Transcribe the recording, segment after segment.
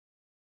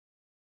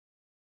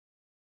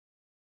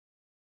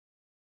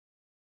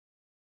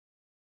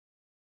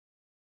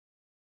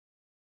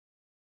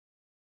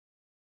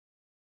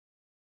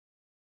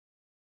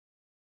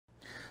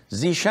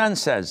Zishan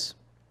says,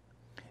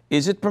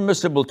 is it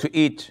permissible to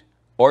eat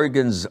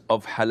organs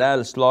of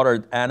halal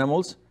slaughtered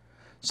animals?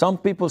 Some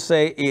people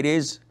say it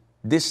is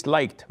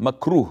disliked,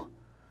 makruh,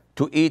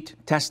 to eat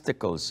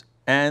testicles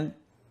and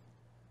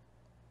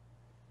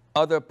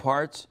other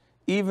parts,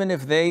 even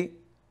if they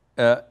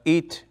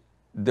eat,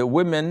 the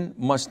women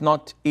must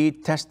not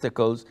eat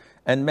testicles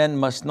and men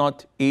must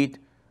not eat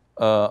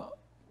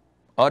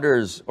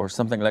udders or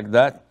something like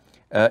that.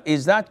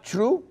 Is that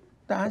true?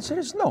 The answer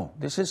is no.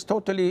 This is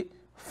totally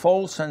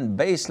false and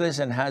baseless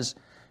and has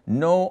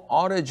no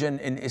origin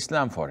in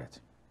Islam for it.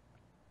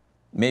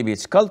 Maybe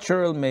it's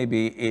cultural,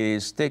 maybe it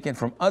is taken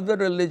from other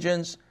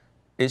religions.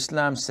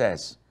 Islam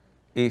says,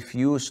 if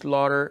you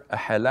slaughter a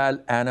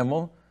halal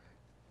animal,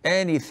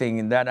 anything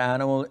in that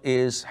animal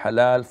is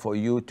halal for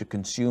you to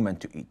consume and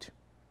to eat.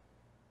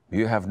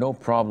 You have no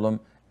problem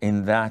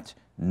in that,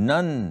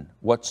 none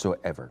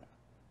whatsoever.